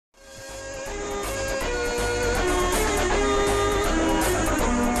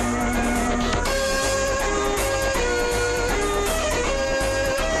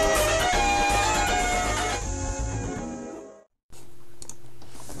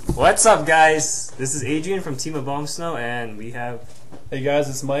What's up, guys? This is Adrian from Team Abomasnow, and we have... Hey guys,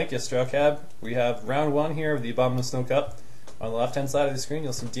 it's Mike, Cab. We have round one here of the Abomasnow Cup. On the left-hand side of the screen,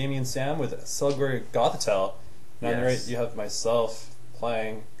 you'll see Damion and Sam with Accelgor Gothitelle. And on the right, you have myself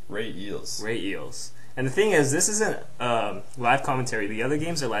playing Ray Eels. Ray Eels. And the thing is, this isn't live commentary. The other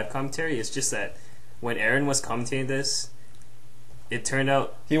games are live commentary. It's just that when Aaron was commentating this, it turned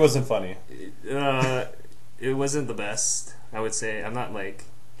out... He wasn't funny. It wasn't the best, I would say. I'm not, like,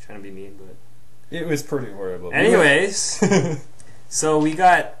 trying to be mean, but... It was pretty horrible. Anyways, so we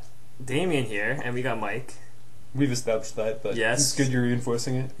got Damion here, and we got Mike. We've established that, but yes, it's good you're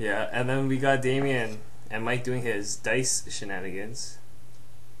reinforcing it. Yeah, and then we got Damion and Mike doing his dice shenanigans.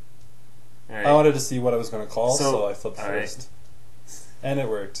 Right. I wanted to see what I was going to call, so I flipped first. Right. And it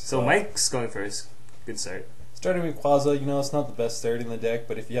worked. So Mike's going first. Good start. Starting with Rayquaza, you know, it's not the best start in the deck,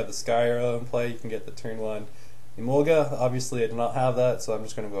 but if you have the Sky Arrow in play, you can get the turn one. Emolga, obviously I do not have that, so I'm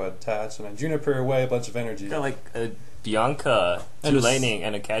just going to go ahead and attach. And I Juniper away a bunch of energy. Got like a Bianca, two lightning,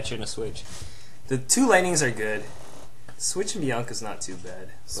 and a catcher and a switch. The two lightnings are good. Switch and Bianca's not too bad.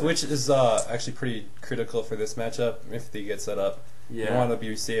 Switch is actually pretty critical for this matchup if they get set up. Yeah. You want to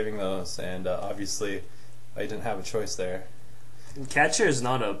be saving those, and obviously I didn't have a choice there. Catcher is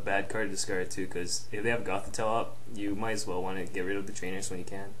not a bad card to discard too, because if they have Gothitelle up, you might as well want to get rid of the trainers when you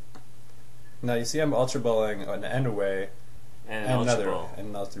can. Now you see I'm Ultra Balling an end away, and another Ball.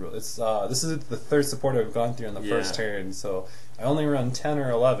 It's this is the third support I've gone through on the first turn, so I only run 10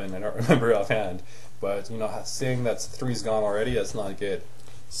 or 11. I don't remember offhand, but you know, saying that 3's gone already, that's not good.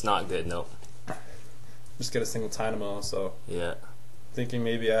 It's not good, no. Just get a single Dynamo, so yeah. Thinking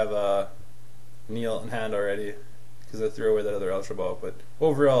maybe I have Neil in hand already, because I threw away that other Ultra Ball, but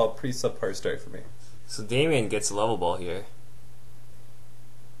overall, pretty subpar start for me. So Damion gets a level ball here.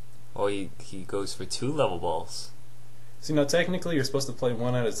 Oh, he goes for 2 level balls. So, you know, technically you're supposed to play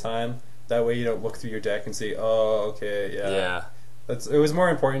one at a time. That way you don't look through your deck and see, oh, okay, yeah. Yeah. It was more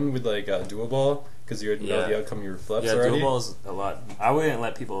important with, like, dual ball, because you would know the outcome of your flips already. Yeah, dual balls a lot. I wouldn't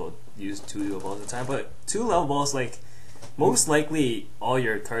let people use 2 dual balls at a time, but 2 level balls, like, most likely all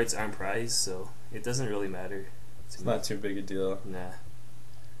your cards aren't prized, so it doesn't really matter. It's not too big a deal. Nah.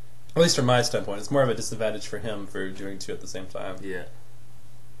 At least from my standpoint, it's more of a disadvantage for him for doing 2 at the same time. Yeah.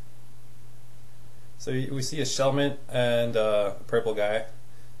 So we see a Shelmet and a purple guy.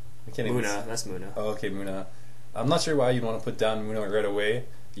 Muna, that's Muna. Oh, okay, Muna. I'm not sure why you'd want to put down Muna right away.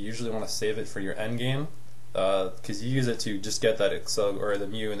 You usually want to save it for your end game, because you use it to just get that Accelgor or the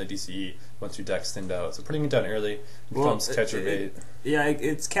Mew and the DCE once your deck's thinned out. So putting it down early becomes catcher bait. Yeah,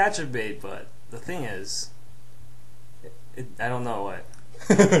 it's catcher bait, but the thing is, I don't know what.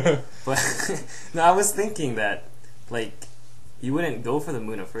 But no, I was thinking that, like, you wouldn't go for the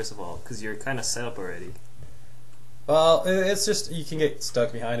Muna first of all, because you're kind of set up already. Well, it's just, you can get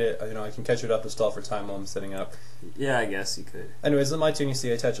stuck behind it. You know, I can catch it up and stall for time while I'm setting up. Yeah, I guess you could. Anyways, in my turn, you see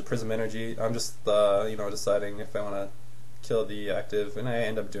I attach a Prism Energy. I'm just, you know, deciding if I want to kill the active, and I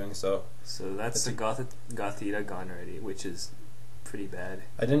end up doing so. So that's the Gothitelle gone already, which is pretty bad.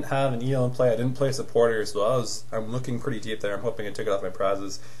 I didn't have an EL in play. I didn't play a supporter, so I'm looking pretty deep there. I'm hoping I took it off my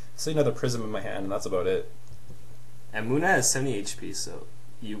prizes. See another Prism in my hand, and that's about it. And Muna has 70 HP, so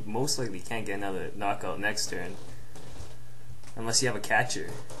you most likely can't get another knockout next turn. Unless you have a catcher.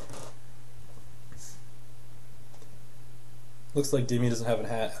 Looks like Damion doesn't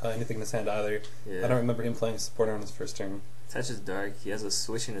have anything in his hand either. Yeah. I don't remember him playing a supporter on his first turn. Touch is dark. He has a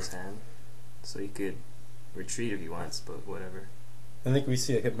switch in his hand, so he could retreat if he wants, but whatever. I think we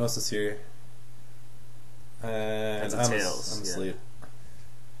see a Hypnosis here. And that's a Tails. I'm asleep.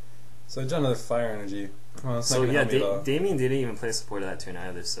 So I done another Fire Energy. Well, so yeah, Damion didn't even play support that turn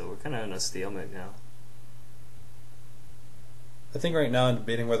either, so we're kind of in a stalemate now. I think right now I'm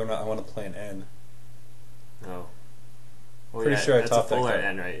debating whether or not I want to play an N. Oh. Well, pretty sure I topped that card.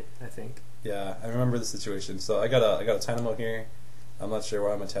 N, right? I think. Yeah, I remember the situation. So I got a Dynamo here. I'm not sure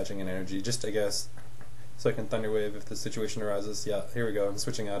why I'm attaching an energy. Just, I guess, so I can Thunder Wave if the situation arises. Yeah, here we go. I'm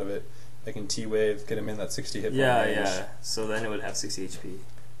switching out of it. I can T-Wave, get him in that 60 hit point range. Yeah. So then it would have 60 HP.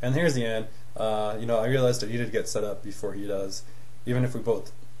 And here's the end. You know, I realized I needed to get set up before he does. Even if we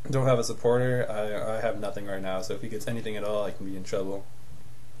both don't have a supporter, I have nothing right now, so if he gets anything at all, I can be in trouble.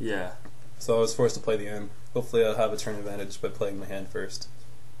 Yeah. So I was forced to play the end. Hopefully I'll have a turn advantage by playing my hand first.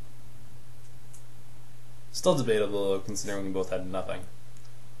 Still debatable, considering we both had nothing.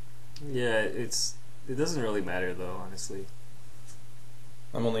 Yeah, it doesn't really matter, though, honestly.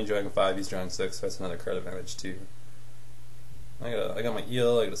 I'm only drawing 5, he's drawing 6, so that's another card advantage, too. I got my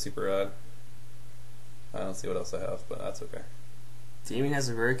eel, I got a Super Rod. I don't see what else I have, but that's okay. Damion has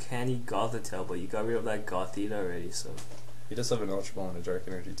a very candy Gothitelle, but you got rid of that Gothitelle already, so He does have an Ultra Ball and a Dark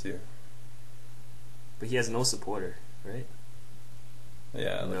Energy too. But he has no supporter, right?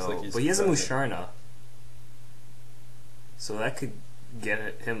 Yeah, it looks like he's... But he has a Musharna. So that could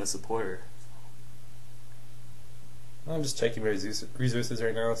get him a supporter. I'm just checking my resources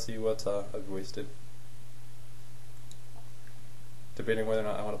right now, see what I've wasted. Debating whether or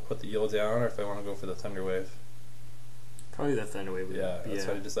not I want to put the Eel down or if I want to go for the Thunder Wave. Probably the Thunder Wave. Yeah, that's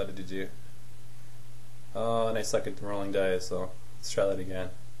what I decided to do. Oh, and I suck at rolling dice, so let's try that again.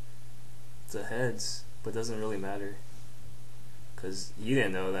 It's a heads, but doesn't really matter. Because you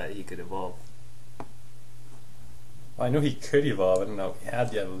didn't know that he could evolve. Well, I knew he could evolve, I didn't know he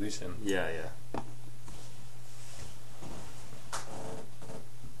had the evolution. Yeah.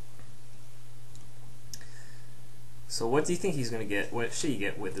 So what do you think he's going to get? What should he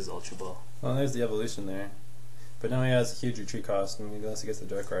get with his Ultra Ball? Well, there's the evolution there. But now he has a huge retreat cost, and unless he gets the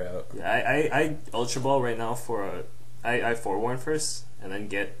Darkrai out. Yeah, I Ultra Ball right now for a... I forewarn first, and then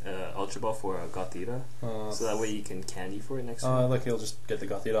get Ultra Ball for a Gothita. So that way you can candy for it next time. Look, he'll just get the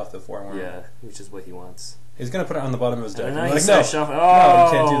Gothita off the forewarn. Yeah, which is what he wants. He's going to put it on the bottom of his deck. And I'm then like, no, no,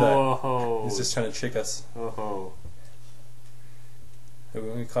 you can't do that. Oh. He's just trying to trick us. Oh.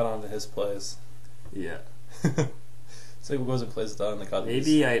 We caught on to his plays. Yeah. So he goes and plays that on the Gothita.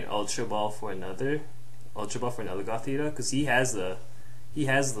 Maybe I'd Ultra Ball for another Gothita, because he has the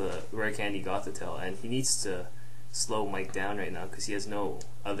rare candy Gothitelle, and he needs to slow Mike down right now because he has no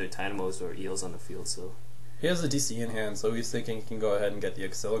other Dynamos or Eels on the field. So he has the DC in hand, so he's thinking he can go ahead and get the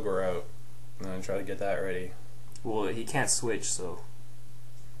Accelgor out and then try to get that ready. Well, he can't switch, so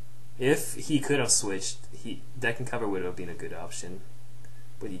if he could have switched, Deck and Cover would have been a good option,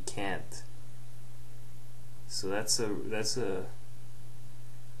 but he can't. So what's the word?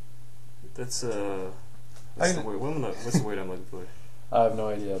 What's the word I'm looking for? I have no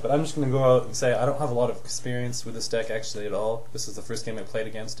idea, but I'm just going to go out and say I don't have a lot of experience with this deck actually at all. This is the first game I played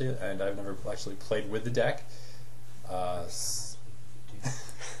against it, and I've never actually played with the deck.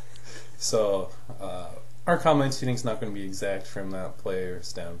 So our commentating is not going to be exact from that player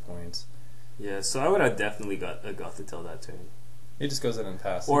standpoint. Yeah, so I would have definitely got a Gothitelle that turn. He just goes in and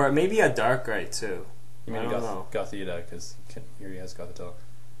passes. Or maybe a Darkrai too. You mean Gothita, because he already has Gothitelle.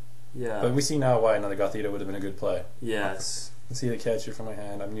 Yeah. But we see now why another Gothita would have been a good play. Yes. You see the catcher from my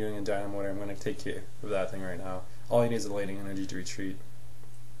hand. I'm using a Dynamo Motor. I'm going to take care of that thing right now. All he needs is Lightning Energy to retreat.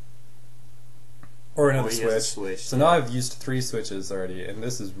 Or another switch. So now I've used 3 switches already, and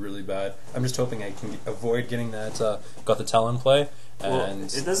this is really bad. I'm just hoping I can avoid getting that Gothitelle in play.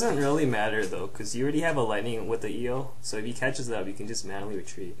 And it doesn't really matter though, because you already have a Lightning with the EO, so if he catches that up, you can just manually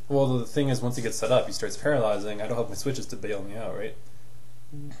retreat. Well, the thing is, once he gets set up, he starts paralyzing. I don't have my switches to bail me out, right?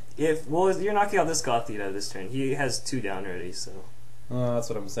 Well, you're knocking out this Gothita this turn. He has 2 down already, so. That's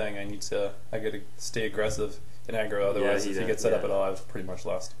what I'm saying. I gotta stay aggressive and aggro. Otherwise, if he gets set up at all, I've pretty much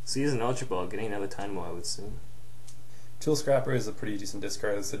lost. So he's an Ultra Ball, getting another Dynamo, I would assume. Tool Scrapper is a pretty decent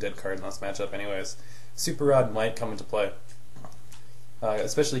discard. It's a dead card in this matchup, anyways. Super Rod might come into play.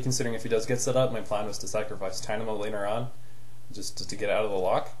 Especially considering if he does get set up, my plan was to sacrifice Dynamo later on, just to get out of the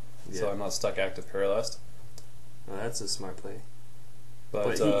lock, so I'm not stuck active paralyzed. Well, that's a smart play.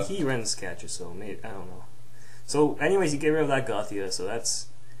 But he runs catcher, so maybe, I don't know. So anyways, you get rid of that Gothita, so that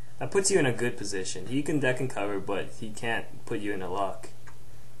puts you in a good position. He can deck and cover, but he can't put you in a lock.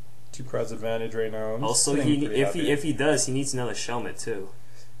 2 cards advantage right now. Also, if he does, he needs another Shelmet too.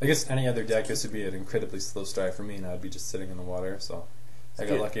 I guess any other deck, this would be an incredibly slow start for me, and I'd be just sitting in the water, so I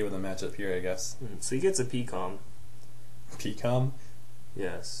got lucky with the matchup here, I guess. So he gets a PCOM. PCOM?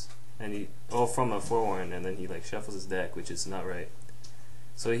 Yes. And from a forewarn, and then he like shuffles his deck, which is not right.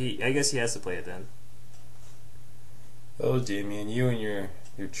 So I guess he has to play it then. Oh, Damion, you and your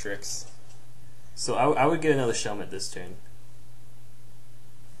tricks. So I would get another Shelmet this turn.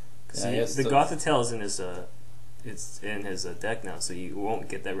 Because the Gothitelle is in his deck now, so you won't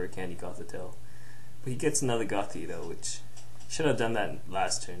get that rare candy Gothitelle. But he gets another Gothita, which should have done that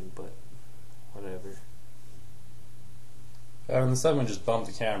last turn, but whatever. And the 7 just bumped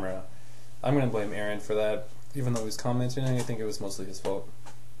the camera. I'm going to blame Aaron for that. Even though he was commenting, I think it was mostly his fault.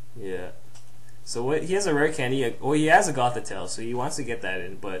 Yeah. So he has a rare candy. Well, he has a Gothitelle, so he wants to get that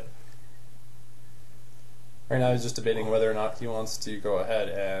in, but right now he's just debating whether or not he wants to go ahead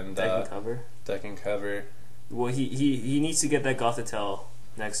and deck and cover. Well, he needs to get that Gothitelle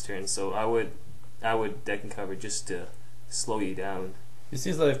next turn, so I would deck and cover just to slow you down. He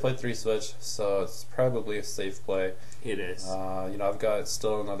sees that I've played 3 switch, so it's probably a safe play. It is. I've got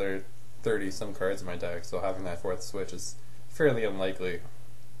still another 30 some cards in my deck, so having that 4th switch is fairly unlikely.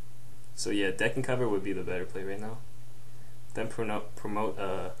 So yeah, deck and cover would be the better play right now. Then promote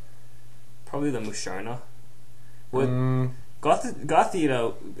probably the Musharna.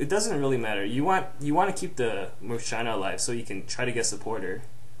 Gothitelle, it doesn't really matter. You want to keep the Musharna alive so you can try to get supporter,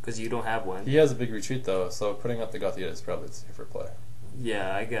 because you don't have one. He has a big retreat though, so putting up the Gothitelle is probably the safer play.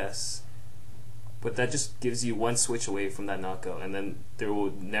 Yeah, I guess. But that just gives you one switch away from that knockout, and then there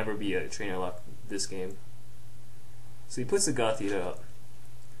will never be a trainer lock this game. So he puts the Gothitelle up.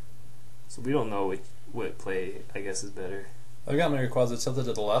 So we don't know what play, I guess, is better. I've got my Rayquaza tilted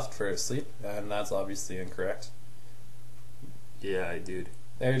to the left for sleep, and that's obviously incorrect. Yeah, dude.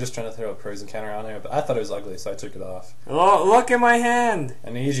 They're just trying to throw a poison counter on there, but I thought it was ugly, so I took it off. Oh, look at my hand!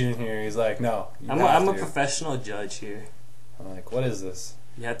 And Adrian here, he's like, no. I'm a professional judge here. I'm like, what is this?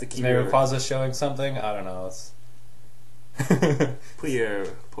 You have to keep your Rayquaza showing something? I don't know. It's put your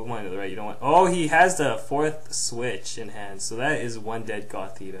Pokemon to the right. You don't want. Oh, he has the 4th switch in hand, so that is one dead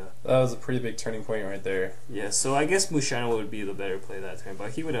Gothitelle. That was a pretty big turning point right there. Yeah, so I guess Musharna would be the better play that turn,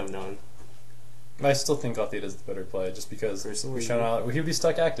 but he would have known. I still think Gothitelle is the better play, just because Musharna, he would be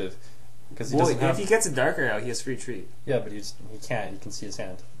stuck active. Because he doesn't have... if he gets a Darker out, he has free treat. Yeah, but he can't. You can see his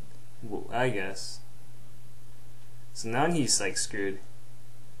hand. Well, I guess. So now he's like screwed.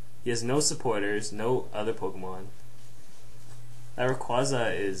 He has no supporters, no other Pokemon. That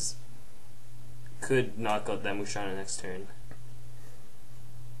Rayquaza could knock out that Musharna next turn.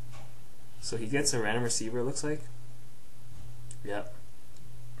 So he gets a random receiver, it looks like. Yep.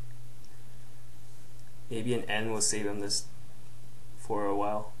 Maybe an N will save him this for a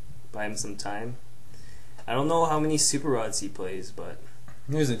while. Buy him some time. I don't know how many Super Rods he plays, but...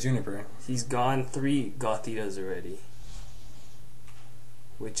 Here's a Juniper. He's gone 3 Gothitelles already.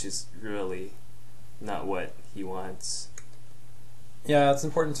 Which is really not what he wants. Yeah, it's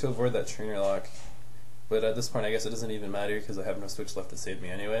important to avoid that trainer lock. But at this point, I guess it doesn't even matter because I have no switch left to save me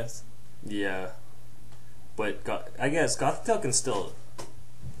anyways. Yeah. But I guess Gothitelle can still...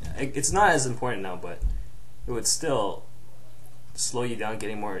 It's not as important now, but it would still slow you down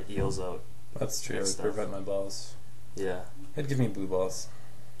getting more eels out. That's true. It would prevent my balls. Yeah. It'd give me blue balls.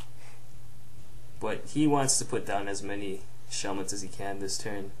 But he wants to put down as many Shelmets as he can this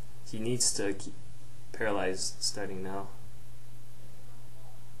turn. He needs to keep paralyzed starting now.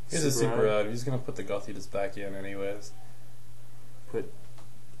 Here's a Super Rod. He's going to put the Gothitelles back in anyways. Put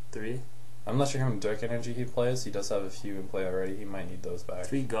 3? I'm not sure how many Dark Energy he plays. He does have a few in play already. He might need those back.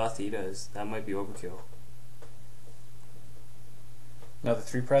 3 Gothitelles. That might be overkill. Now the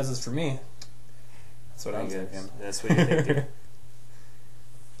 3 prizes for me. That's what I'm thinking. That's what you're thinking.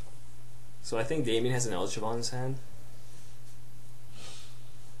 So I think Damion has an Ultra Ball in his hand.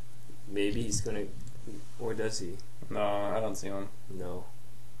 Maybe he's gonna... Or does he? No, I don't see him. No.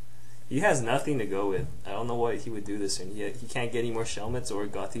 He has nothing to go with. I don't know what he would do this turn. He can't get any more Shelmets or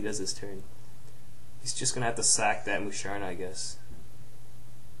Gothitelle does this turn. He's just gonna have to sack that Musharna, I guess.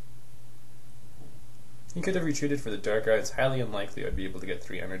 He could have retreated for the Darker. It's highly unlikely I'd be able to get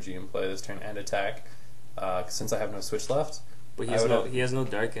 3 energy in play this turn and attack, since I have no switch left. But he has no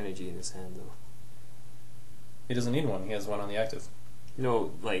Dark Energy in his hand, though. He doesn't need one. He has one on the active.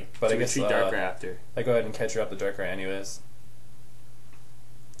 No, like, but to I guess, retreat Darker after. I go ahead and catcher up the Darker anyways.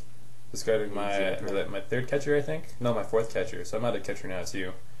 Discarding my 3rd catcher, I think. No, my 4th catcher. So I'm out of catcher now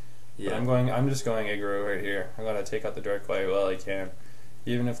too. Yeah. But I'm just going aggro right here. I'm gonna take out the Dark quite well I can,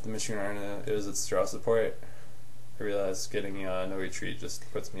 even if the Musharna is its draw support. I realize getting no retreat just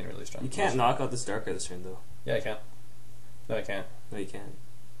puts me in a really strong. You can't knock out this Darker this turn though. Yeah, I can. No, I can't. No, you can't.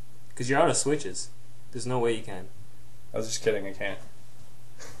 Because you're out of switches. There's no way you can. I was just kidding. I can't.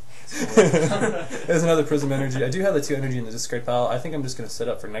 There's another Prism Energy. I do have the 2 energy in the discard pile. I think I'm just going to set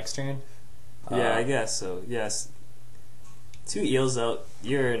up for next turn. Yeah, I guess so. Yes. 2 eels out.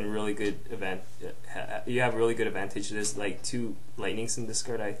 You're in really good you have really good advantage. There's like 2 lightnings in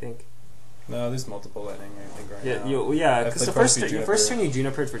discard, I think. No, there's multiple lightning. I think right now. Yeah, because your first turn you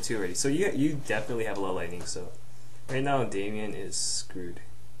Junipered for 2 already, so you definitely have a lot of lightning. So right now Damion is screwed.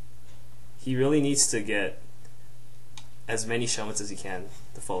 He really needs to get as many Shelmets as he can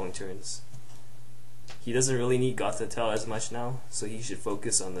the following turns. He doesn't really need Gothitelle as much now, so he should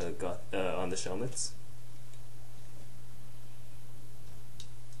focus on the Shelmets.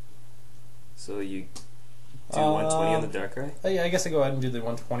 So you do 120 on the Darkrai? Yeah, I guess I go ahead and do the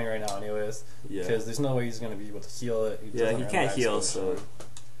 120 right now anyways. Yeah. Because there's no way he's going to be able to heal it. He can't heal, so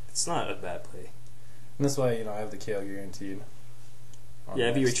it's not a bad play. And that's why, I have the KO guaranteed. Yeah,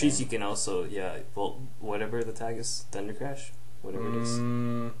 if he retreats, you can also, whatever the tag is, Thunder Crash, whatever it is.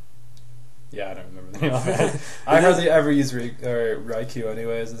 Yeah, I don't remember the name of it. I hardly ever use Raikou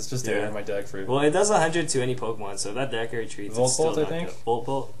anyways, it's just there in my deck for... Well, it does 100 to any Pokemon, so that Darker retreats. Volt Bolt, I think? Volt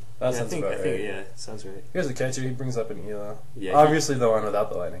Bolt? That sounds about right. Yeah, sounds right. Here's a catcher, he brings up an Ela. Yeah, obviously the one without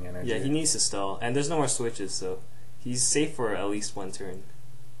the lightning energy. Yeah, he needs to stall, and there's no more switches, so He's safe for at least one turn.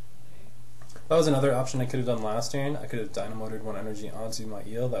 That was another option I could have done last turn. I could have dynamoted one energy onto my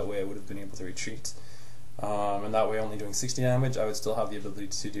eel. That way I would have been able to retreat. And that way, only doing 60 damage, I would still have the ability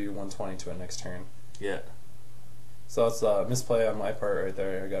to do 120 to it next turn. Yeah. So that's a misplay on my part right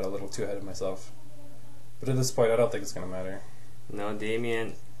there. I got a little too ahead of myself. But at this point, I don't think it's going to matter. No,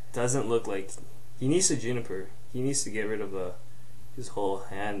 Damion doesn't look like... He needs to Juniper. He needs to get rid of his whole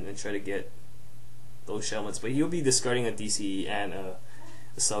hand and try to get those Shelmets. But he'll be discarding a DCE and a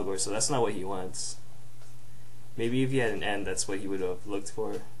Accelgor, so that's not what he wants. Maybe if he had an end, that's what he would have looked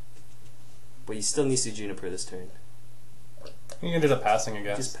for. But he still needs to Juniper this turn. He ended up passing, I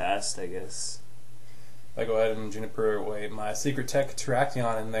guess. Just passed, I guess. I go ahead and Juniper away my Secret Tech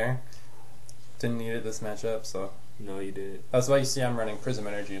Terrakion in there. Didn't need it this matchup, so... No, you did. That's why you see I'm running Prism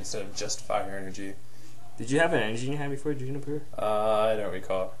Energy instead of just Fire Energy. Did you have an energy in your hand before Juniper? I don't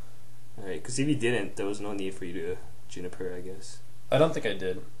recall. Alright, because if you didn't, there was no need for you to Juniper, I guess. I don't think I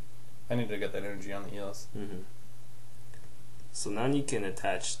did. I need to get that energy on the eels. Mm-hmm. So now you can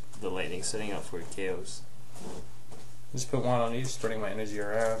attach the lightning, setting up for KOs. Just put one on each, spreading my energy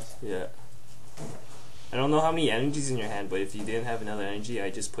around. Yeah. I don't know how many energies in your hand, but if you didn't have another energy, I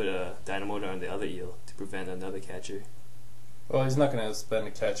just put a Dynamotor on the other eel to prevent another catcher. Well, he's not going to spend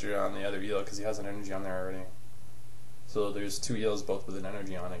a catcher on the other eel because he has an energy on there already. So there's two eels both with an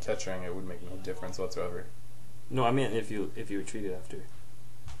energy on it. Catching it would make no difference whatsoever. No, I meant if you retreated after.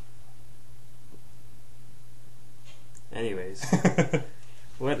 Anyways.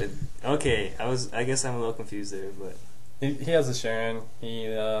 What? Okay, I guess I'm a little confused there, but... He has a Sharon.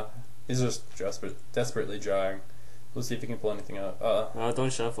 He's just desperately drawing. We'll see if he can pull anything out. Oh,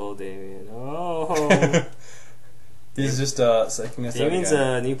 don't shuffle, Damion. Oh! He's just psyching us out again. Damien's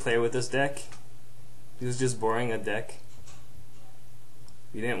a new player with this deck. He was just boring a deck.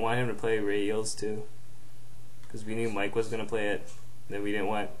 We didn't want him to play Ray Eels too, because we knew Mike was going to play it. Then we didn't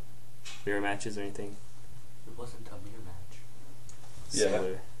want mirror matches or anything. It wasn't a mirror match. Yeah.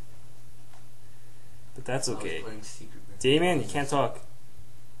 Similar. But that's okay. I was playing Secret Mirror. Damion, you can't talk.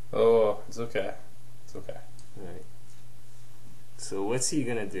 Oh, it's okay. It's okay. Alright. So what's he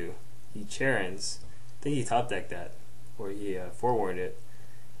gonna do? He Charons. I think he top decked that. Or he forewarned it.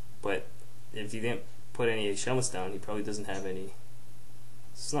 But if he didn't put any Shelmets down, he probably doesn't have any.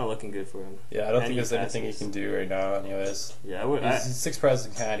 It's not looking good for him. Yeah, I don't think there's anything he can do right now anyways. Yeah, I would. He's 6 prizes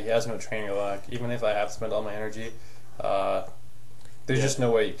in hand. He has no training luck. Even if I have to spend all my energy, there's just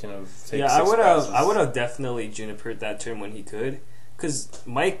no way you can take 6 prizes. I would have definitely Junipered that turn when he could. Because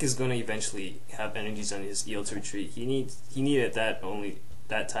Mike is going to eventually have energies on his eel to retreat. He needed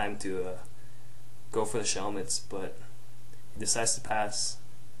that time to go for the Shelmets, but he decides to pass,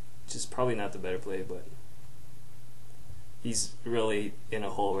 which is probably not the better play, but he's really in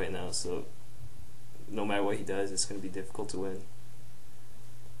a hole right now, so no matter what he does, it's going to be difficult to win.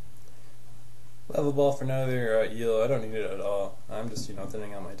 Level ball for another eel. I don't need it at all. I'm just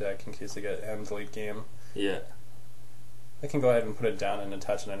thinning out my deck in case I get end late game. Yeah. I can go ahead and put it down and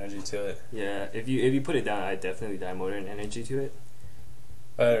attach an energy to it. Yeah, if you put it down, I'd definitely Dynamotor an energy to it.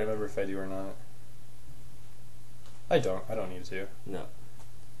 I don't remember if I do or not. I don't need to. No.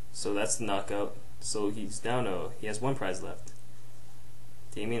 So that's the knockout. So he's down 0. He has 1 prize left.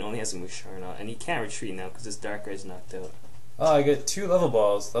 Damion only has a Musharna, and he can't retreat now because his Darkrai is knocked out. Oh, I get 2 level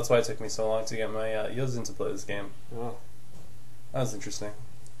balls. That's why it took me so long to get my eels into play this game. Oh. That was interesting.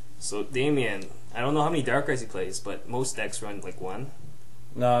 So Damion, I don't know how many Darkrai's he plays, but most decks run like 1.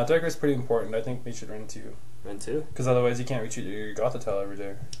 Nah, Darkrai's pretty important. I think we should run 2. Run 2? Because otherwise you can't retreat your Gothitelle every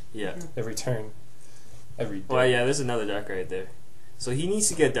day. Yeah. Every turn. Every day. Well, yeah, there's another Darkrai right there. So he needs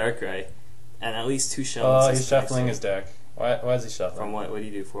to get Darkrai and at least 2 Shelmets. Oh, he's shuffling his deck. Why is he shuffling? From what? What do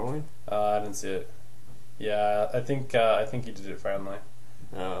you do? Forewarn? I didn't see it. Yeah, I think he did it finally.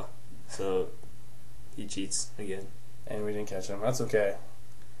 Oh, so he cheats again. And we didn't catch him. That's okay.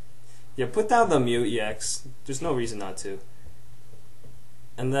 Yeah, put down the Mew EX. There's no reason not to.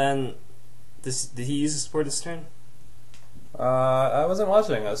 And then, did he use a support this turn? I wasn't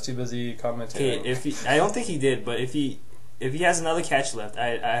watching. I was too busy commentating. Okay, I don't think he did, but if he has another catch left,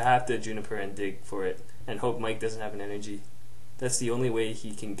 I have to Juniper and dig for it and hope Mike doesn't have an energy. That's the only way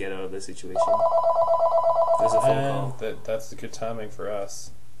he can get out of the situation. There's a phone call. That's the good timing for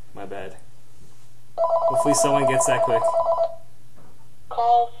us. My bad. Hopefully someone gets that quick.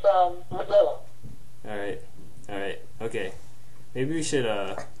 Call from Manila. Alright, okay. Maybe we should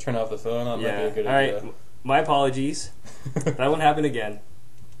turn off the phone. That might be a good idea. idea. My apologies. That won't happen again.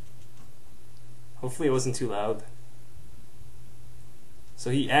 Hopefully it wasn't too loud. So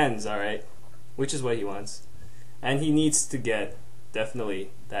he ends, alright. Which is what he wants. And he needs to get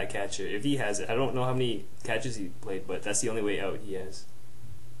definitely that catcher if he has it. I don't know how many catches he played, but that's the only way out he has.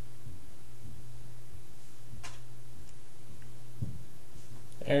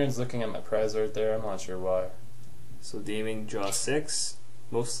 Aaron's looking at my prize right there. I'm not sure why. So Damion draws 6.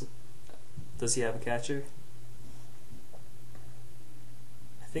 Does he have a catcher?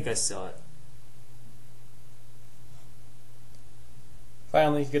 I think I saw it.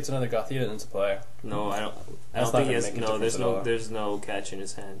 Finally, he gets another Gothitelle into play, No, I don't That's not think he gonna has. make a No, difference at all. there's no catch in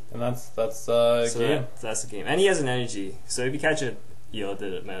his hand. and that's So game. that's the game, and he has an energy. So if you catch it, it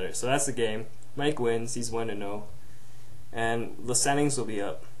didn't matter. So that's the game. Mike wins. He's 1-0, and the standings will be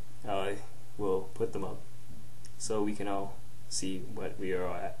up. I will put them up, so we can all see what we are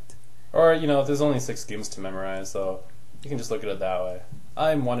at. Or there's only 6 games to memorize, so you can just look at it that way.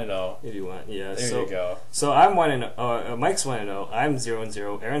 I'm 1-0. If you want, yeah. There you go. So I'm 1-0. Mike's 1-0. I'm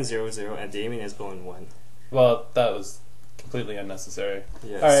 0-0. Aaron's 0-0, and Damion is 0-1. Well, that was completely unnecessary.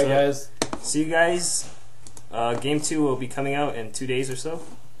 Yeah. All right, so, guys. See you guys. Game 2 will be coming out in 2 days or so.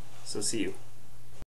 So see you.